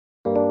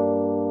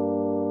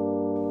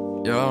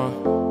Yeah,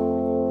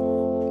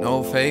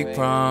 no fake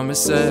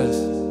promises.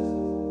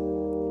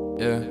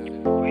 Yeah,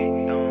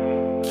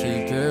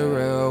 keep it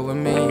real with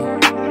me.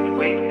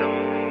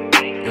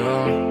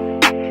 Yeah,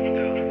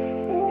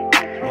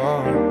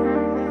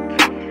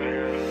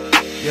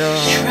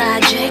 yeah.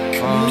 Tragic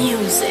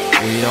music.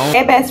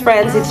 Hey best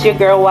friends, it's your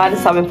girl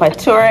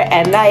 174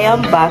 and I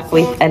am back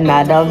with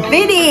another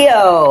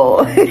video.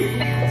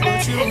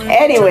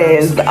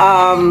 Anyways,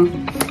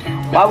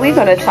 what we're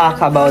gonna talk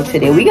about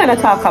today, we're gonna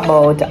talk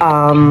about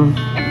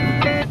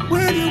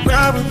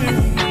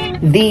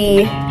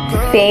the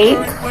fake,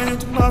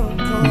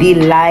 the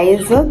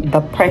lies,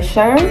 the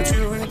pressure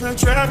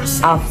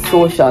of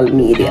social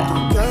media.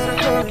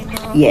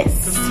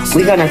 Yes,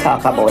 we're gonna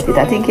talk about it.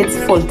 I think it's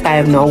full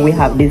time now. We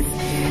have this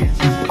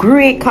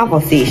great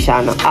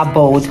conversation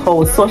about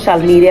how social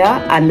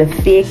media and the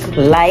fake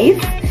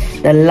life,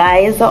 the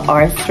lies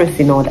are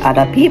stressing out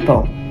other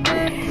people.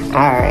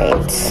 All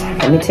right,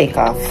 let me take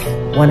off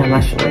one of my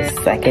shoes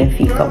so I can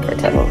feel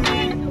comfortable.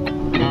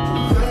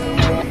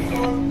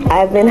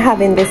 I've been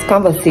having this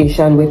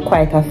conversation with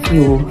quite a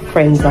few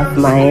friends of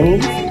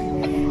mine.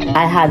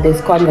 I had this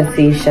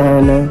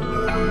conversation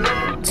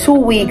 2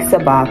 weeks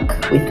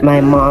back with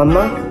my mom,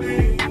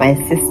 my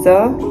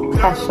sister,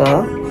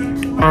 Tasha,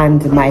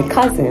 and my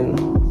cousin.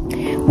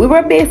 We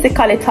were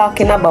basically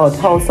talking about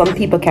how some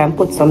people can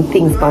put some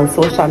things on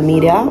social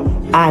media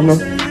and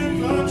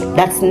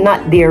that's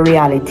not their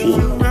reality.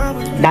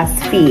 That's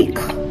fake.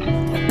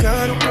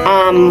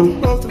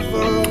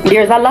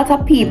 There's a lot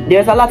of people,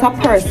 there's a lot of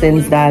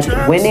persons that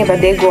whenever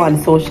they go on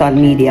social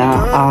media,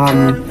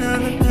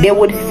 they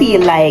would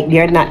feel like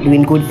they're not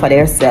doing good for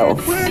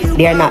themselves.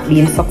 They're not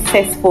being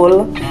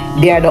successful.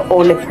 They're the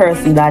only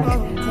person that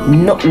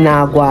nothing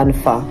na go on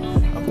for.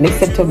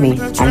 Listen to me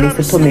and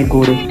listen to me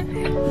good.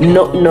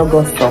 Nothing no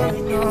go so.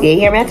 You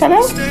hear me tell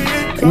you?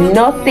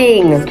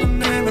 Nothing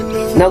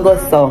no go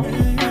so.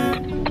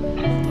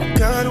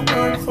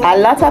 A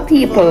lot of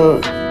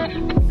people,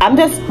 I'm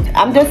just,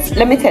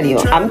 let me tell you,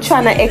 I'm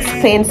trying to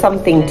explain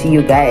something to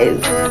you guys.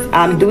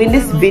 I'm doing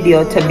this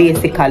video to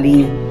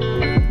basically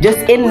just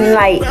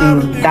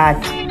enlighten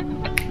that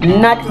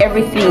not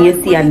everything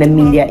you see on the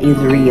media is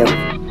real.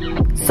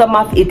 Some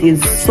of it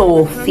is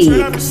so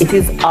fake. It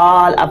is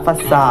all a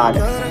facade.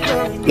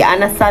 You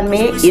understand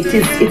me? It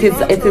is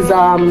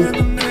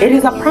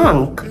a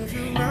prank.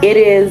 It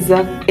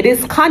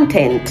is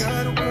content.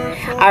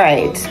 All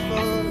right,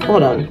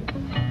 hold on.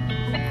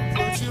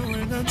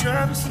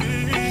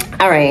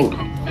 All right,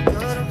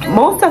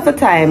 most of the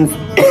times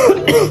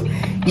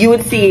you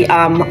would see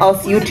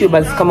us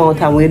YouTubers come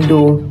out and we'll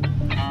do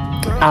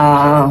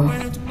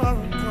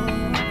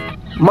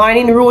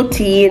morning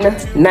routine,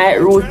 night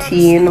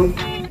routine,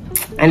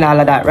 and all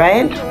of that,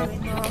 right?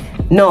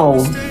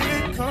 No,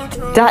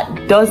 that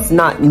does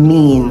not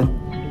mean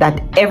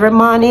that every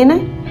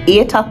morning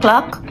 8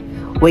 o'clock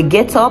we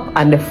get up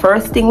and the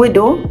first thing we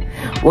do,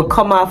 we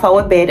come off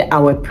our bed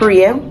and we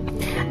pray.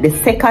 The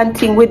second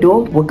thing we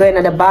do, we're going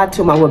to the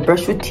bathroom and we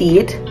brush our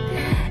teeth.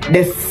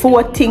 The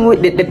third thing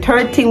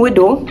we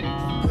do,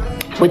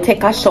 we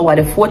take a shower.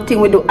 The fourth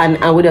thing we do, and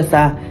we just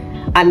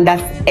and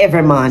that's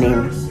every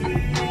morning.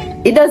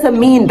 It doesn't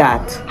mean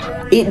that.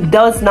 It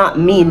does not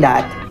mean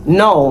that.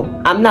 No,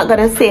 I'm not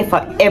gonna say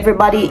for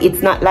everybody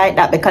it's not like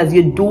that, because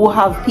you do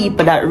have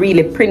people that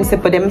really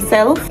principle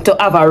themselves to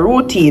have a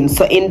routine.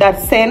 So in that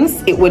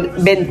sense, it would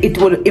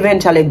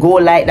eventually go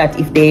like that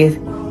if they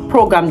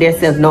program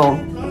themselves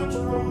now.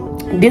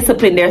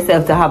 Discipline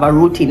themselves to have a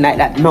routine like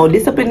that. No,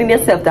 disciplining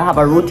yourself to have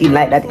a routine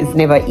like that is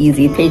never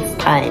easy. It takes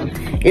time.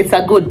 It's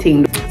a good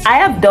thing. I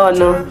have done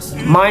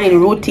morning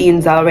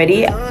routines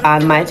already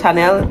on my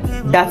channel.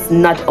 That's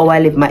not how I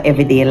live my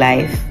everyday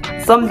life.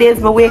 Some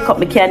days I wake up,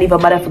 I can't even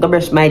bother to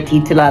brush my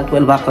teeth till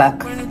 12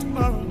 o'clock.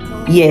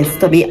 Yes,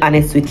 to be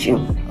honest with you.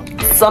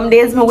 Some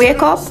days I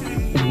wake up,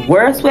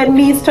 worse when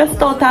me stressed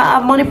out, I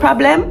have money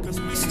problem.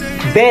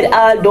 Bed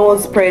all don't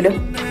spread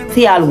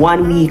till all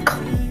 1 week.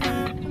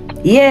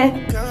 Yeah,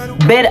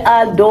 bed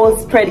all don't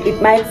spread. It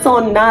might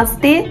sound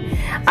nasty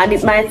and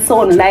it might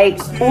sound like,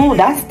 oh,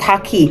 that's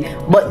tacky,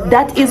 but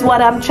that is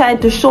what I'm trying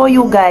to show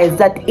you guys,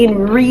 that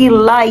in real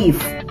life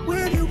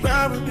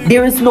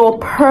there is no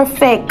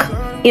perfect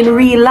in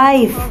real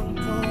life.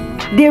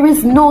 There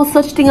is no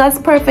such thing as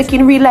perfect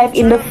in real life.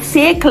 In the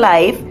fake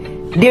life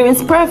there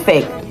is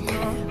perfect.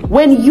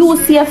 When you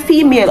see a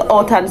female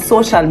out on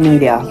social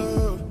media,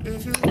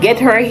 get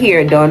her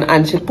hair done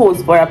and she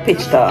pose for a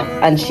picture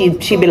and she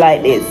be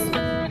like this.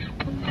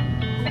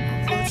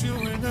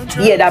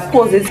 Yeah, that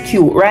pose is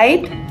cute,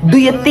 right? Do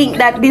you think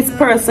that this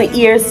person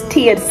here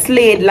stayed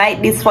slayed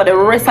like this for the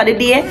rest of the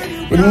day?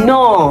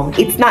 No,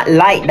 it's not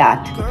like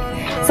that.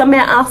 So may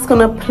I ask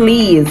you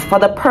please, for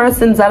the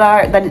persons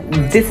that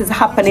this is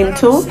happening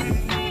to,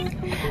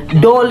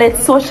 don't let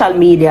social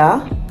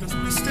media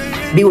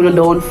be on the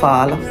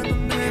downfall.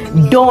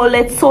 Don't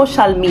let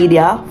social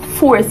media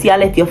force you,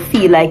 let you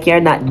feel like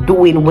you're not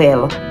doing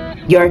well.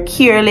 You're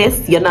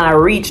careless, you're not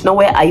reach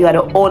nowhere, and you are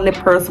the only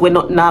person we're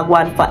not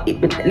going for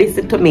it.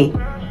 Listen to me.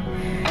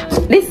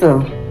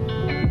 Listen.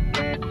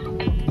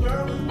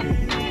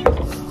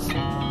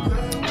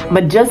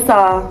 But just the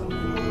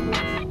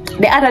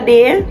other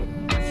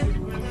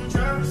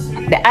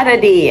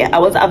day I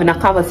was having a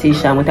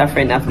conversation with a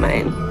friend of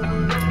mine.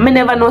 Me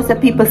never know say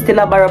people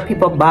still borrow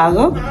people bag.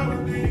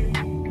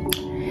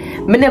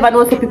 Me never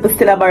know say people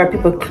still borrow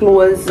people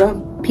clothes,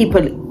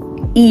 people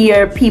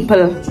ear,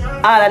 people,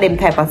 all of them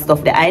type of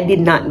stuff. That I did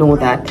not know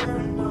that.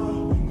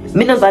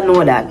 Me never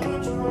know that.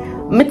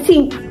 Me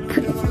think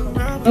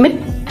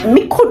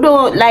me could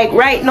do, like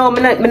right now,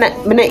 me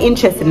not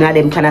interested in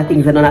them kind of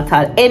things and not at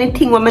all.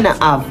 Anything when me not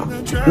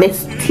have, me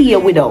stay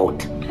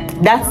without.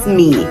 That's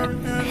me.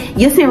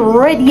 You see,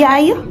 ready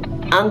eye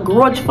and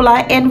grudgeful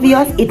or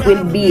envious, it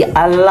will be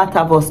a lot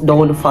of us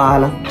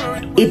downfall.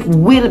 It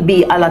will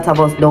be a lot of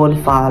us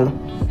downfall.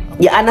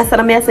 You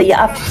understand me? I say we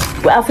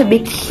have to be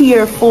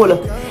careful.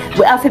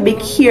 We have to be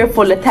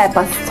careful the type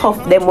of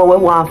stuff them what we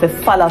want to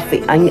follow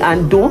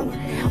and do.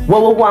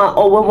 What we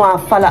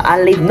want to follow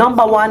and live.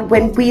 Number one,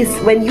 when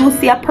you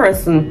see a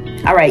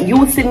person, all right,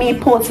 you see me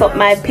post up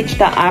my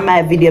picture or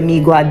my video, me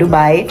go to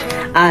Dubai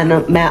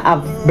and me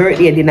have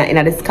birthday dinner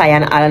in the sky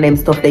and all of them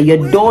stuff there. You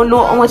don't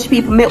know how much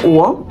people me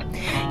owe.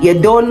 You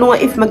don't know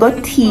if me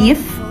got thief,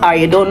 or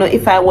you don't know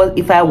if I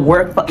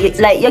work for it.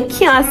 Like you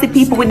can't see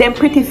people with them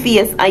pretty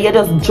face and you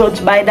just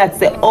judge by that.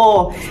 Say,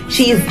 oh,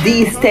 she is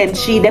decent,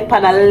 she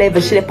depend on a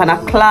level, she depend on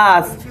a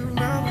class.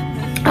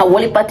 And all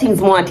of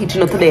things more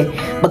teaching you today.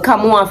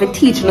 Because more of a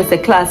teaching you say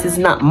class is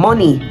not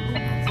money.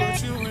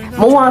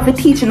 More of a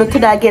teaching you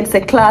today against the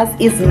class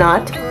is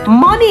not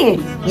money.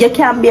 You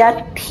can be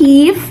a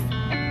thief,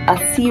 a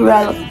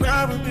serial,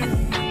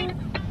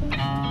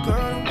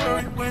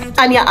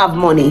 and you have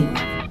money.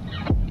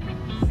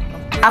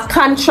 A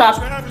contract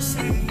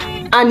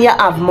and you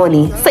have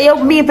money. So you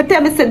mean to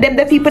tell me say them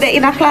the people that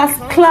in a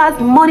class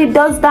money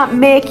does not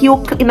make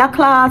you in a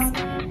class.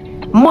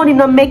 Money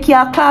not make you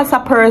a class a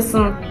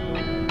person.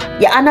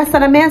 You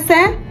understand what I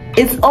say?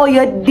 It's how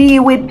you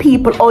deal with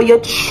people, how you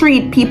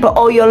treat people,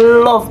 how you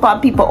love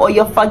people, how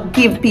you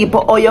forgive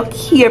people, how you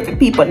care for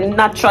people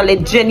naturally,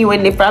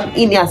 genuinely from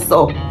in your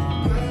soul.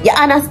 You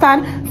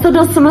understand? So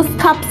just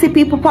stop see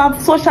people on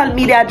social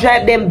media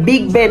drive them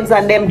big Benz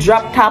and them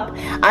drop top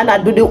and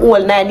I do the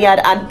whole 9 yard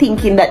and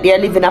thinking that they're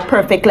living a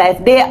perfect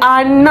life. They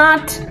are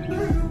not.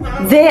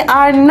 They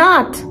are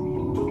not.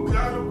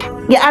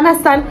 You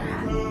understand?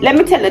 Let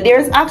me tell you,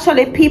 there's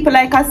actually people,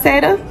 like I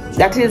said,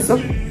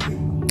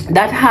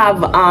 that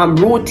have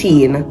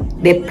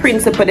routine. They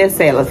principle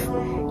themselves.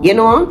 You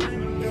know?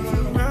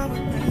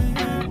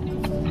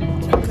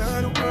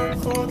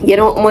 You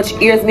know how much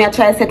years me I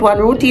try to set one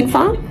routine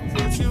for?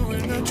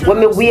 When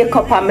me wake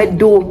up and me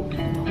do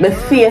my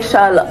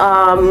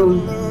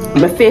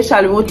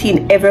facial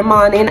routine every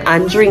morning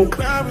and drink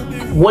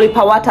whole heap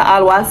of water,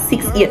 always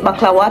 6-8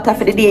 buckle of water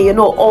for the day. You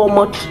know how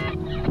much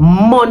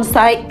months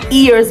or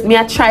years me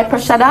I try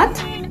pressure that?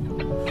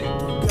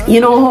 You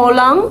know how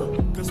long?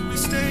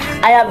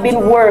 I have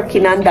been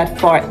working on that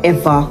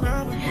forever.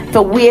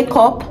 To wake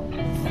up,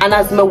 and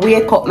as me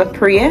wake up, me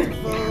pray.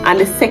 And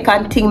the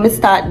second thing me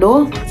start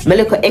do, me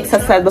look at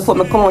exercise before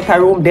me come out of the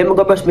room, then me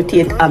go brush my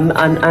teeth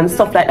and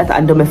stuff like that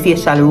and do my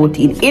facial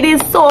routine. It is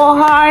so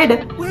hard.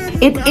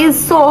 It is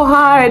so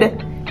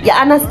hard. You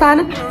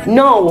understand?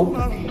 No.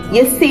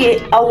 You see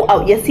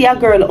a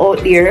girl out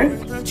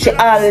there, she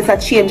always a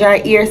change her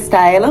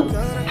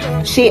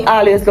hairstyle. She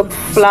always look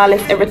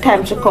flawless every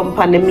time she come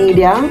on the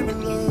media.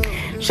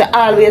 She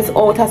always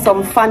out of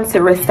some fancy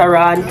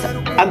restaurant.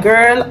 A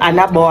girl and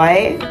a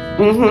boy.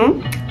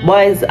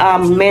 Boys,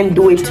 men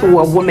do it too,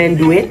 women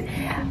do it.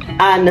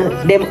 And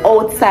them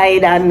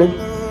outside and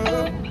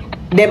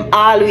them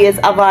always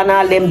have on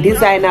all them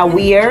designer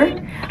wear.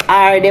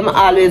 Or them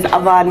always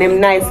have on them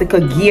nice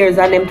little gears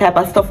and them type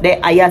of stuff there.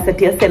 And you have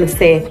to yourself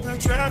say,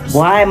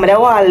 why? I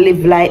don't want to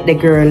live like the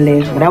girl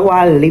live. I don't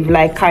want to live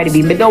like Cardi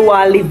B. I don't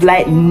want to live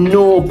like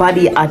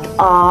nobody at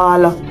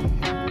all.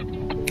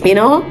 You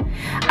know?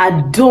 I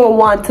don't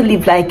want to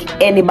live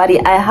like anybody.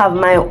 I have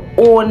my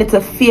own little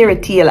fairy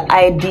tale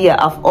idea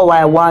of how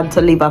I want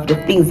to live, of the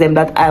things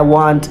that I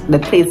want, the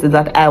places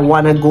that I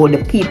want to go,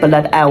 the people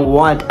that I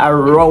want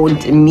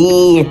around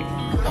me,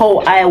 how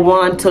I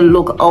want to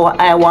look, how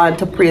I want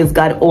to praise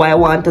God, how I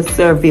want to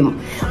serve Him,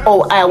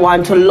 how I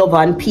want to love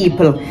on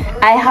people.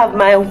 I have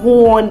my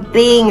own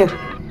thing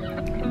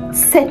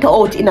set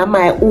out in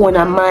my own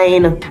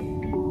mind.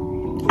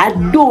 I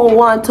don't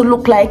want to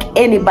look like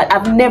anybody.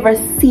 I've never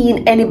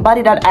seen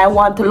anybody that I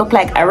want to look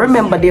like. I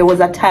remember there was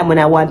a time when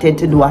I wanted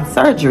to do a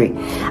surgery.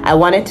 I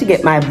wanted to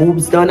get my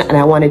boobs done and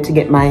I wanted to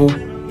get my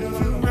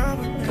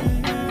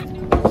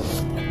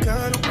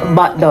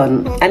butt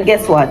done. And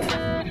guess what?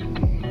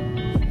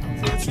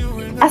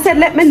 I said,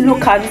 let me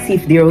look and see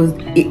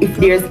if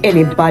there's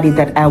anybody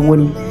that I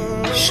would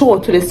show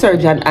to the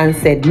surgeon and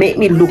said, make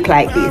me look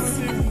like this.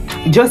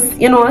 Just,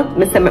 you know what?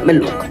 Make me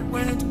look.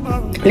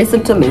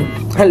 Listen to me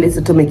and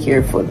listen to me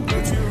careful.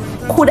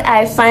 Could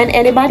I find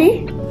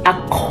anybody? I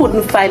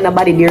couldn't find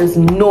nobody. There's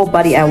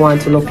nobody I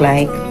want to look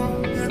like.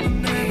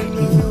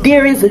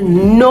 There is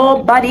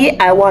nobody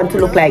I want to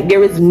look like.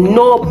 There is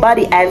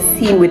nobody I've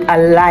seen with a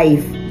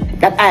life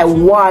that I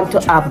want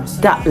to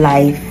have that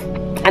life.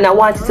 And I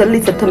want you to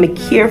listen to me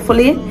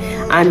carefully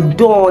and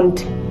don't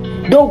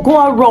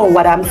go around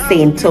what I'm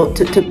saying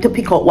to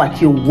pick out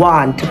what you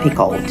want to pick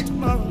out.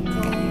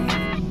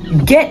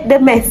 Get the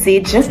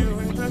message,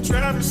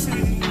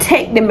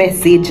 take the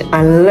message,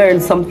 and learn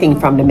something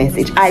from the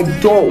message. I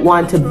don't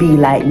want to be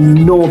like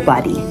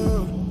nobody,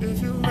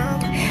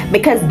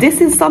 because this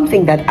is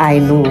something that I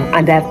know,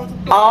 and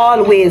I've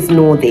always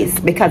know this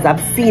because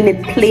I've seen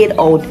it played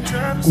out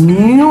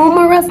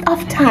numerous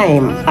of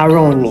time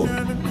around me.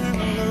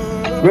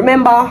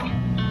 Remember,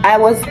 I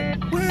was,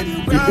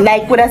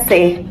 like what I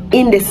say,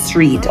 in the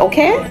street,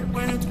 okay?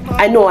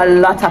 I know a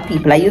lot of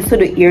people. I used to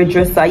do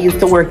hairdresser, I used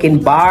to work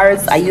in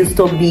bars, I used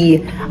to be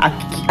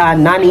a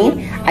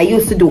nanny, I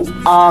used to do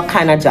all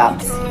kind of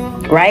jobs,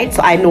 right?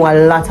 So I know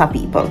a lot of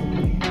people.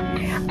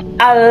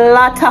 A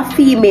lot of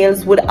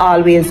females would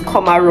always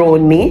come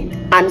around me,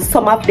 and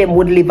some of them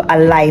would live a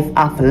life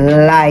of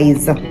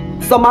lies.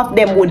 Some of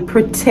them would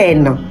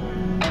pretend.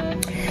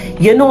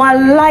 You know a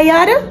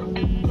liar?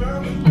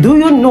 Do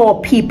you know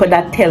people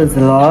that tells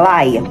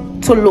lie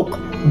to look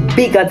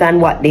bigger than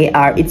what they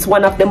are? It's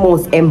one of the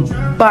most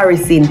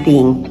embarrassing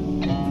things.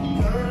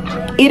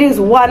 It is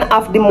one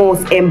of the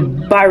most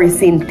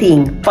embarrassing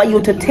things for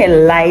you to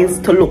tell lies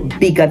to look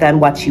bigger than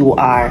what you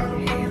are,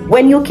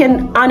 when you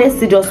can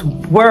honestly just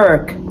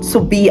work to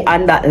be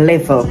on that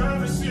level.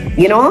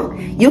 You know,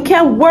 you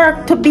can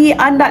work to be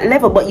on that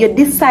level, but you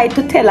decide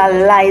to tell a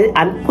lie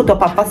and put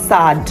up a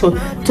facade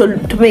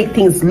to make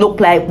things look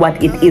like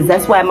what it is.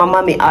 That's why my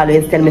mommy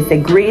always tell me, say,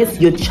 Grace,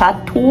 you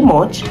chat too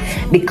much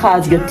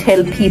because you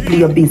tell people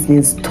your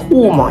business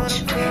too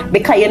much.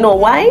 Because you know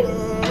why?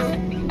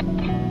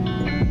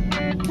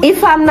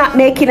 If I'm not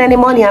making any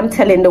money, I'm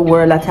telling the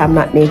world that I'm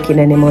not making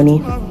any money.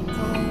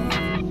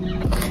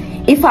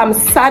 If I'm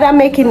sad, I'm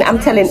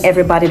telling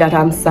everybody that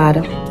I'm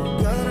sad.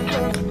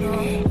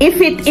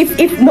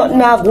 If nothing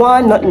not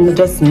going, nothing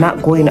just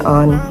not going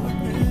on.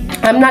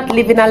 I'm not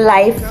living a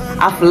life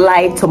of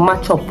lie to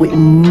match up with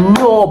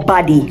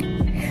nobody.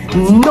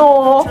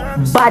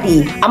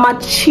 Nobody. I'm a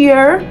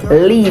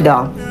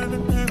cheerleader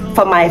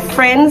for my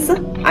friends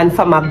and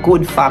for my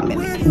good family.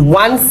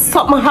 Once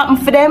something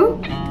happens for them,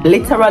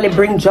 literally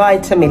bring joy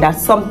to me. That's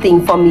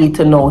something for me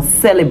to now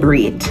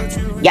celebrate.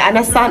 You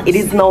understand? It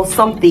is now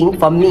something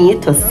for me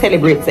to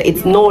celebrate. So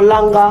it's no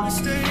longer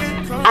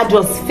I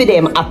just feed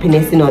them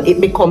happiness, you know. It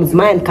becomes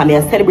mine. Come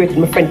here, celebrate with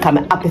my friend. Come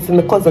here, happy for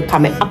my cousin.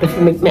 Come here, happy for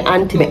my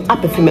auntie. Me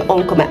happy for my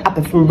uncle. Me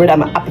happy for my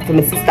brother. Me happy for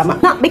my sister.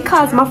 Not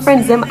because my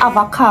friends them have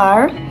a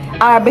car,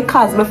 or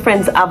because my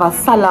friends have a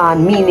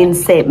salon, meaning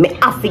say me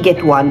have to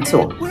get one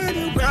too.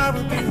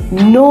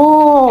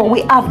 No,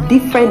 we have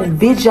different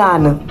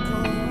vision.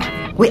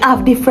 We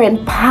have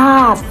different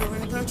paths.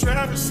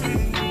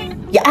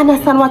 You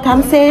understand what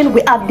I'm saying?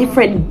 We have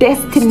different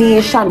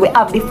destination. We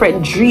have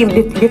different dreams,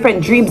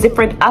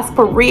 different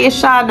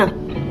aspiration.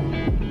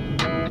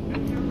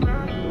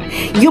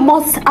 You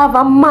must have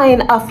a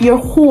mind of your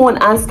own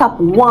and stop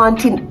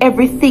wanting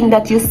everything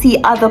that you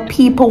see other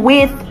people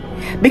with,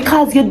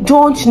 because you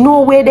don't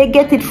know where they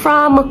get it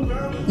from.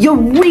 You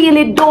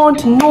really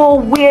don't know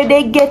where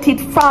they get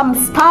it from.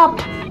 Stop.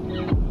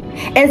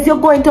 As you're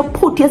going to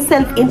put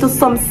yourself into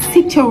some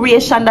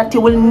situation that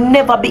you will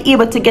never be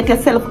able to get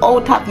yourself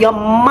out of. Your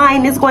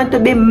mind is going to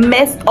be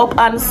messed up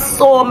on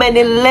so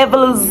many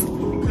levels.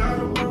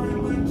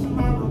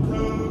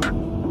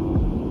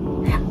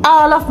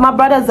 All of my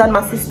brothers and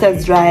my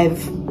sisters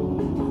drive.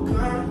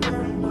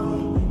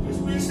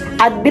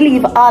 I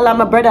believe all of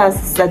my brothers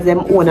and sisters them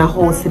own a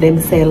house to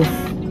themselves,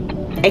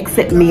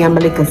 except me and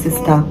my little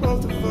sister.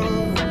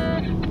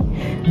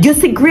 You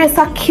see Grace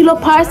a kill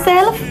up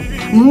herself?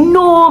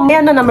 No, me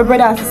and none of my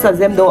brothers and sisters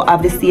them don't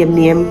have the same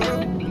name.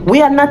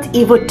 We are not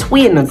even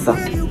twins or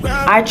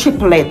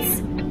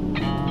triplets.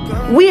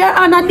 We are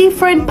on a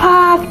different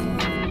path.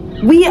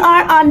 We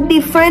are on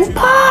different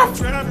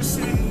paths.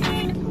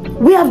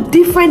 We have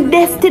different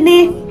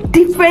destiny,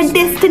 different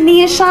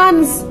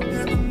destinations.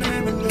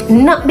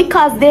 Not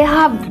because they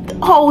have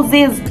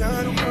houses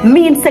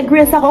means that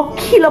Grace are going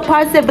to kill up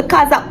herself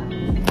because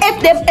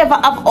if they ever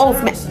have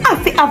house, me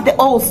have to have the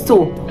house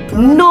too.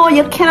 No,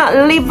 you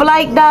cannot live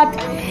like that.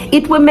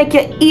 It will make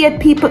you hate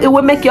people. It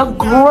will make you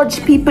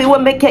grudge people. It will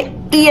make you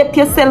hate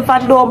yourself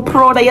and don't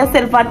proud of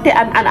yourself and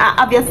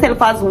have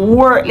yourself as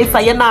worthless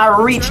and you're not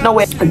rich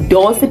nowhere.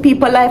 Don't see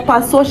people life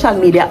on social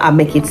media and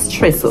make it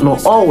stress you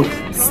out.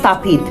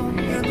 Stop it.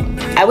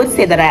 I would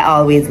say that I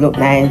always look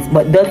nice,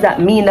 but does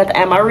that mean that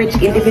I'm a rich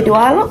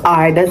individual,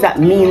 or does that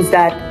mean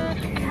that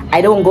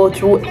I don't go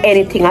through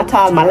anything at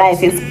all? My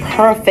life is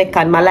perfect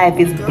and my life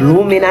is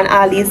blooming and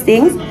all these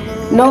things?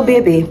 No,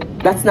 baby,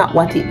 that's not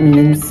what it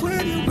means.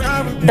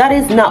 That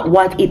is not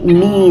what it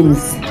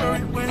means.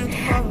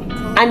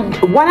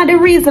 And one of the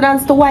reasons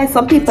as to why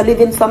some people live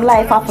in some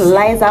life of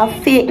lies or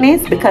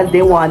fakeness, because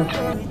they want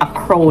a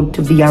crowd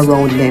to be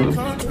around them.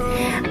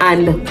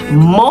 And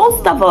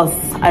most of us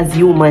as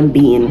human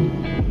beings,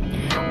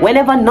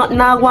 whenever nothing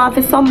I want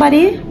for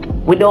somebody,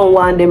 we don't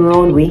want them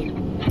around we.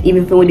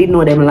 Even if we didn't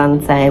know them a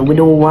long time, we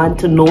don't want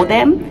to know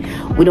them.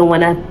 We don't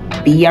want to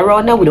be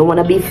around them, we don't want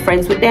to be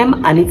friends with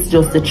them, and it's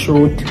just the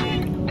truth.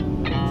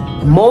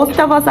 Most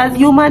of us as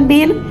human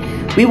beings,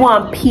 we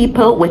want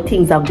people where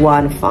things are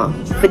going for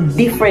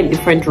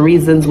different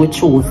reasons we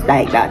choose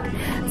like that.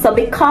 So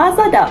because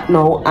of that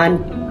now,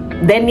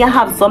 and then you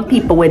have some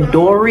people where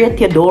don't rate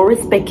you, don't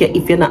respect you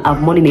if you not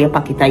have money in your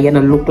pocket and you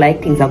don't look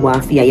like things are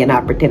going for you, you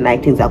not pretend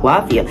like things are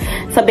going for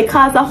you. So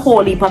because a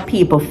whole heap of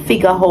people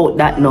figure out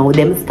that now,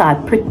 them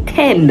start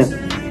pretend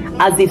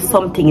as if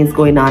something is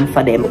going on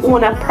for them.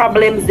 Own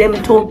problems them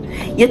too.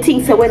 You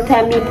think so when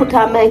time me put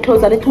on my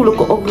clothes and they too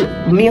look ugly,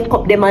 make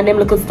up them and them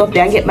little stuff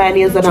there and get my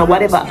nails done and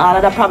whatever, all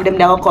of the problem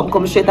that will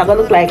come straight, I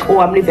gonna look like, oh,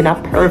 I'm living a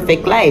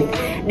perfect life.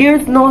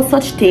 There's no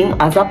such thing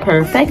as a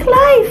perfect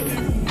life.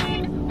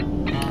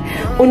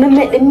 When I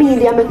make the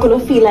media, I gonna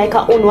feel like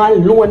I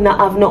alone not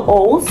have no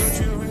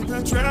house.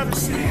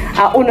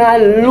 I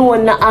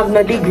alone not have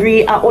no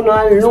degree. I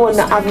alone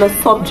not have no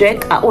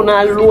subject. I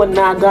alone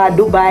not go to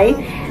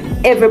Dubai.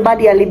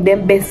 Everybody I live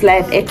them best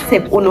life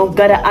except uno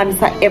gotta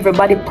answer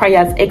everybody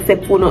prayers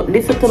except uno.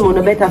 Listen to me,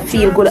 uno better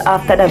feel good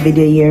after that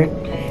video here.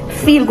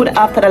 Feel good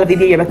after that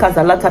video here, because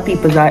a lot of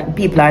people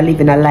are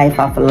living a life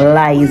of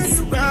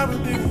lies.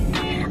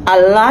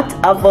 A lot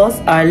of us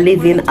are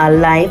living a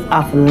life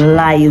of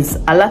lies.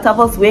 A lot of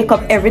us wake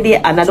up every day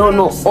and I don't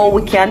know how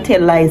we can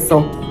tell lies.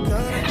 So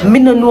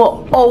me don't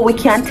know how we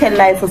can tell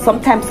lies. So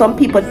sometimes some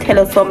people tell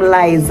us some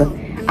lies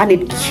and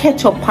it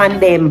catch up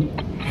on them.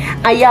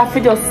 And you have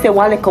to just say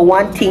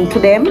one thing to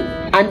them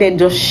and then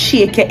just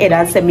shake your head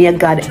and say, may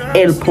God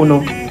help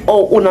you,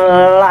 or you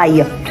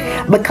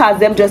lie. Because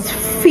them just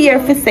fear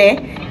to say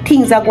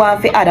things are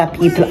going for other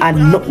people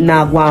and nothing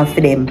are going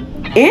for them.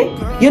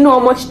 You know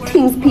how much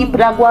things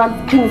are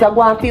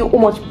going for you, how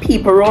much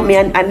people around me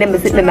and them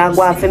sitting there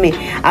going for me.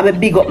 I'm a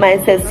big up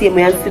myself, same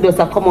way, and still just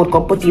come out,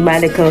 come put in my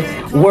little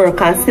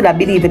work and still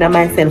believe in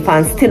myself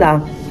and still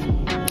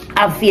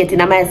have faith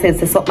in myself,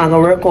 say something gonna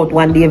work out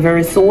one day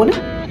very soon.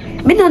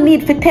 Me no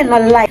need to tell a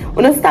lie.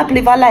 We don't stop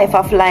live a life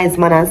of lies,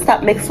 man, and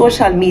stop make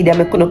social media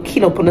make you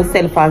kill up on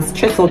yourself and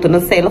stress out on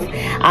yourself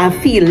and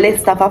feel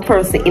less of a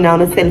person in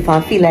on yourself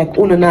and feel like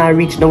you not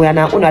rich now and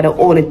you not the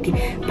only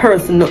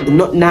person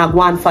not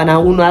going for and you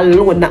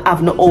alone not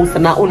have no house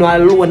and you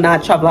alone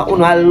not travel, you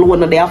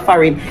alone they are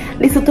foreign.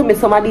 Listen to me,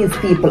 some of these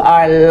people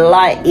are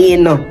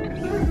lying.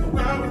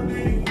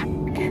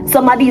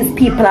 Some of these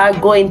people are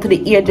going to the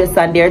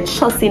hairdresser and they're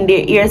trusting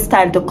their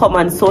hairstyle to come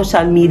on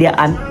social media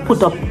and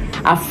put up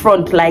a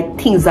front like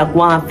things are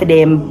going for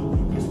them.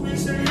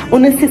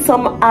 When you see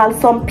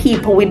some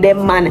people with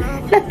them, man,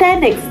 that's the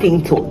next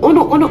thing too. You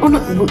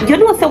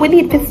know, so we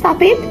need to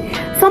stop it.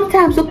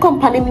 Sometimes the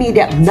company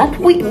media, not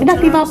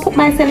even put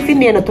myself in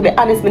there, to be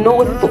honest, me know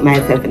what to put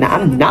myself in.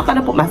 I'm not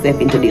gonna put myself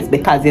into this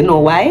because you know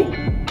why?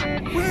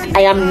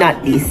 I am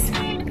not this.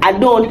 I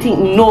don't think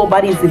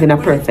nobody's living a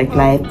perfect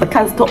life,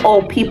 because to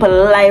all people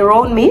lie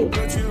around me,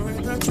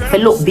 if I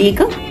look big,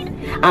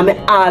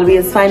 I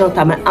always find out,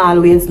 I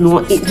always know,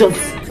 it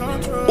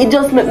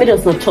just make me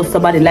just not trust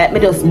somebody. Like me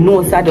just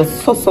know, so I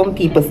just saw some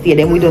people say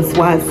them, we just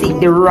want to seek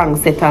the wrong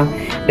set of,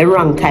 the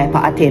wrong type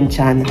of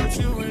attention.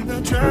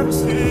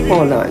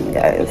 Hold on,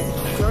 guys.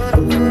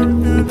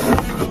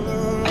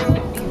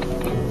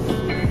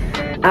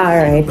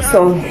 Alright,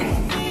 so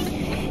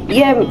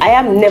yeah, I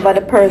am never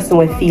the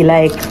person who feel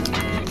like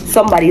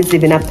somebody is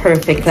living a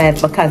perfect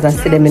life because I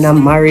see them in a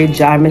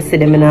marriage or I see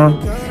them in a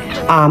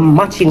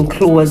matching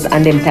clothes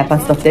and them type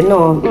of stuff. They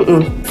know.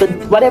 So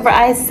whatever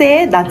I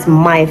say, that's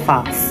my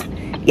facts.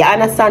 You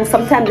understand?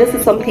 Sometimes this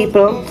is some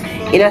people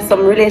in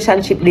some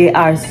relationship, they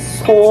are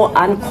so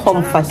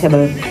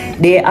uncomfortable.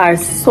 They are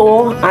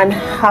so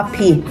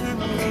unhappy.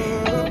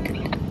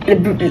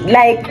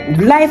 Like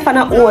life on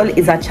a whole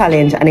is a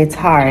challenge and it's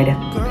hard.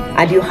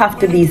 And you have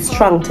to be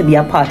strong to be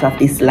a part of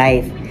this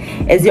life.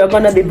 As you're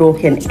gonna be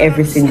broken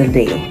every single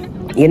day.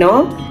 You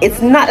know,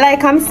 it's not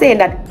like I'm saying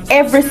that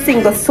every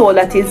single soul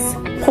that is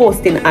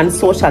posting on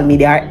social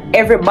media or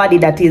everybody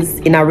that is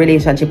in a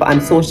relationship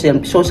on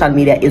social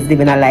media is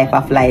living a life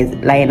of lies,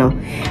 you know,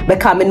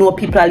 because I know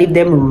people live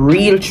them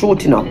real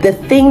truth, you know. The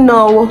thing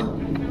now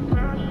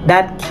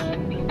that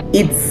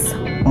it's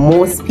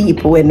most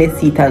people when they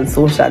see it on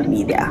social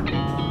media,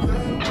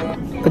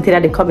 put it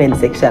in the comment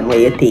section what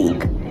you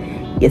think.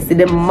 You see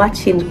them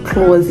matching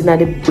clothes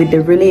with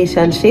the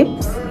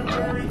relationships,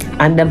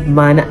 and the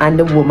man and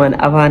the woman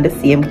have on the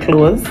same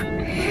clothes,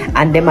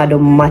 and them are the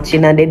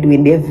matching and they're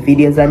doing their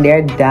videos and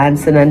they're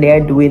dancing and they're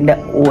doing the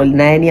whole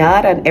 9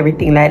 yards and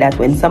everything like that.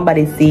 When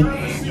somebody see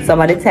some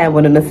of the time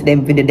when you see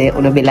them video, they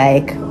wanna be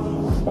like,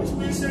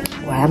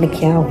 why I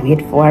can't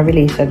wait for a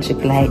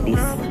relationship like this.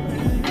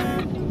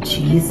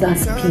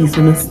 Jesus, please,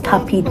 when you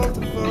stop it.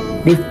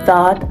 The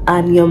thought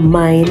and your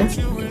mind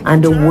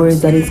and the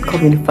words that is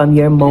coming from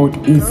your mouth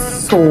is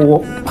so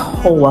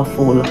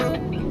powerful.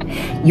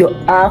 You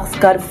ask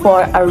God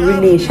for a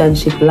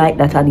relationship like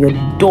that and you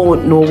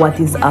don't know what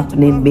is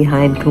happening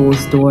behind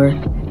closed door.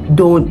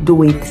 Don't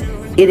do it.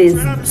 It is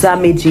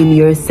damaging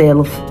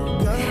yourself.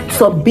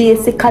 So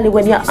basically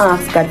when you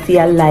ask God for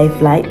your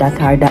life like that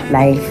or that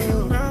life,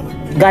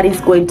 God is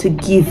going to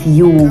give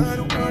you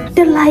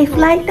the life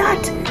like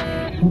that,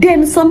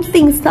 then some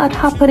things start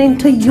happening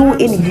to you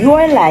in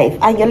your life,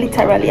 and you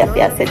literally have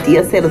to say to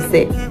yourself,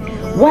 say,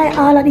 why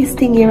all of these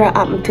things here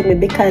happen to me?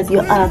 Because you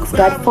ask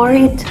God for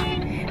it.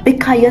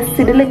 Because you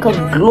see the little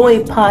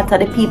glowy part of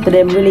the people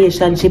in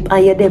relationship,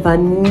 and you never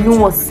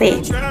know,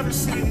 say,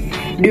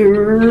 the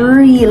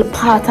real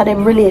part of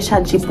them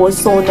relationship was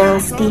so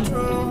nasty.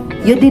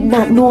 You did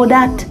not know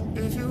that.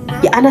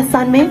 You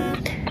understand me?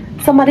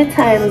 Some of the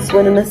times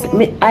when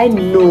I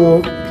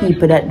know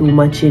people that do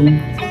matching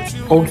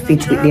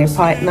outfits with their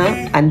partner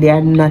and they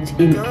are not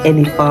in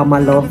any form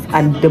of love,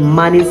 and the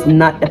man is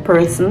not the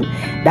person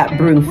that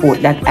bring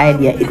forth that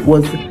idea. It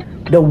was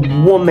the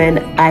woman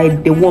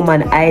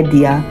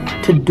idea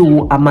to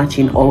do a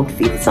matching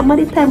outfit. Some of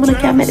the time when I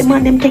can't make the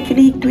man them take it,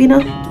 you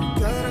know.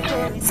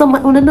 Some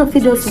of the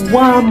time just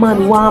one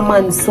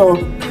man, so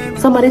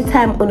some of the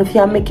time when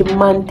you make a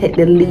man take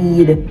the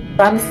lead.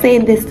 I'm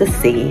saying this to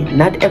say,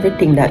 not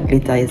everything that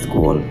glitter is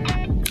gold.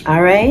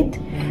 Alright?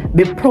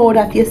 Be proud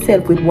of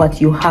yourself with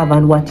what you have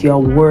and what you are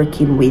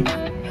working with.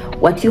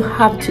 What you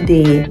have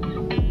today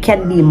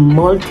can be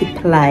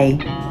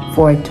multiplied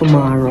for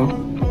tomorrow.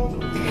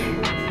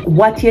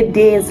 What your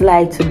day is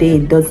like today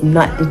does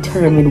not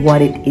determine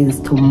what it is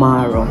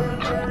tomorrow.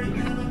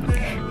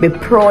 Be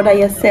proud of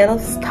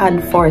yourself,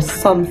 stand for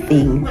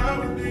something.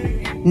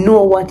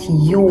 Know what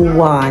you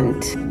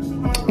want.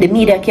 The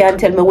media can't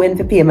tell me when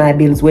to pay my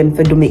bills, when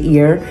to do my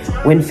ear,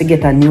 when to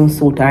get a new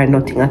suit or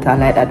nothing at all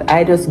like that.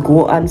 I just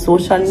go on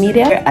social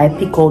media. I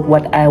pick out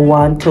what I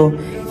want to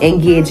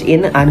engage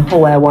in and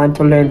how I want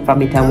to learn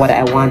from it and what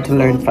I want to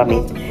learn from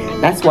it.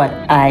 That's what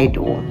I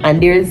do.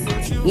 And there's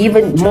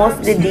even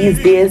mostly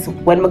these days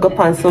when I go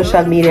on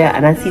social media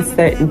and I see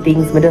certain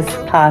things, I just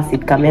pass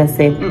it. Come here and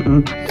say,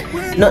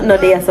 nothing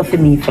there so for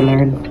me to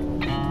learn.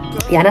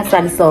 You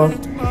understand? So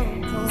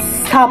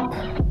stop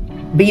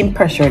being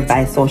pressured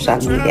by social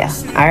media.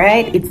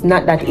 Alright? It's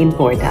not that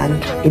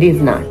important. It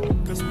is not.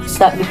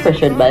 Stop being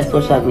pressured by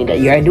social media.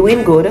 You are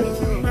doing good.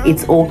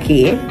 It's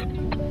okay.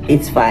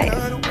 It's fine.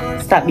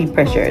 Stop being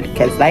pressured.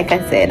 Because like I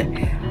said,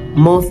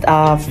 most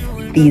of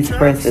these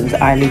persons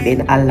are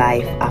living a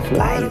life of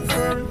lies.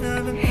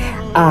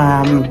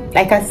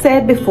 Like I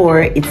said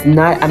before,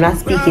 I'm not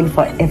speaking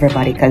for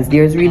everybody, because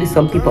there's really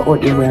some people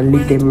out there who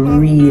live them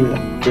real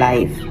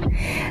life.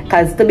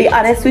 Because to be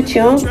honest with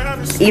you,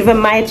 even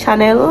my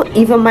channel,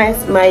 even my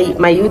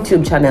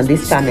YouTube channel,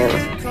 this channel,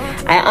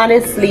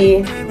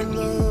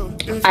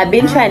 I've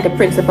been trying to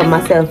principle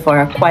myself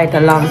for quite a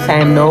long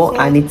time now,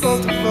 and it's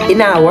in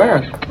our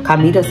work.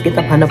 Can me just get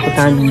up and put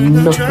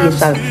on no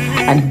facial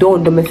and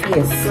don't do my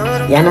face.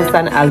 You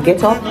understand? I'll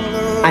get up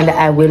and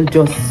I will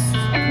just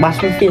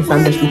wash my face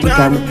and brush my teeth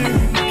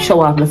and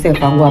shower off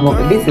myself and go about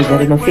my business.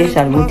 There is no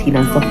facial routine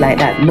and stuff like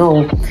that.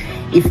 No.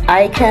 If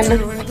I can,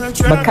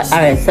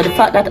 alright, so the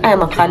fact that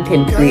I'm a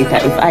content creator,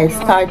 if I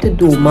start to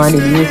do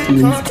morning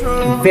routines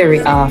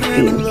very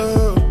often,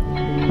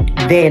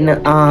 then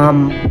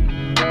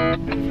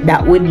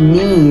that would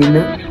mean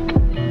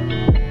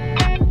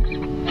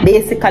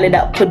basically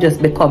that could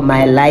just become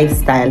my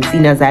lifestyle,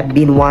 seeing as I've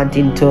been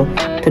wanting to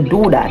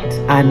do that.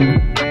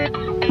 And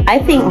I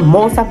think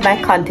most of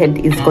my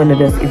content is going to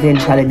just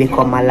eventually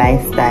become my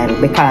lifestyle,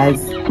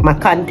 because my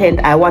content,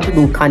 I want to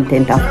do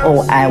content of how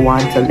I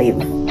want to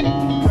live.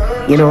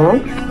 You know,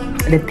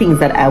 the things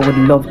that I would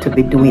love to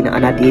be doing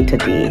on a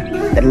day-to-day,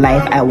 the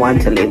life I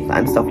want to live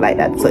and stuff like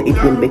that. So it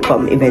will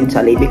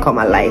eventually become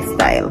a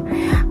lifestyle.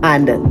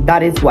 And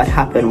that is what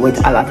happened with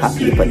a lot of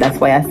people. That's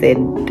why I said,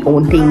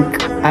 don't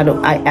think,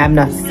 I'm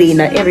not saying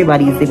that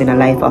everybody is living a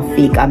life of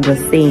fake. I'm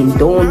just saying,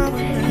 don't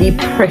be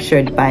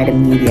pressured by the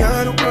media.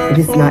 It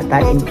is not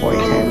that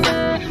important.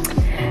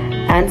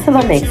 Until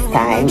the next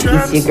time,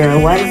 it's your girl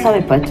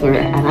Wansami Patur,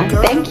 and I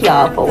thank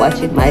y'all for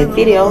watching my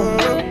video.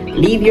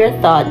 Leave your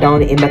thought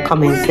down in the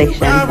comment section.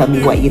 Tell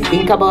me what you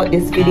think about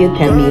this video.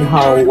 Tell me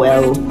how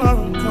well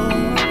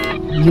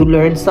you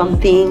learned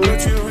something.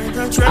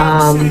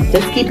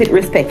 Just keep it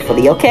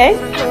respectfully, okay?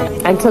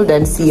 Until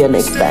then, see you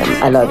next time.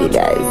 I love you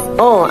guys.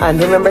 Oh, and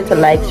remember to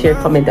like, share,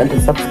 comment, and to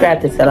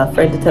subscribe, to tell a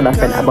friend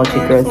about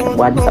your girl's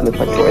Wansami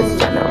Patur's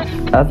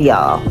channel. Love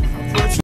y'all.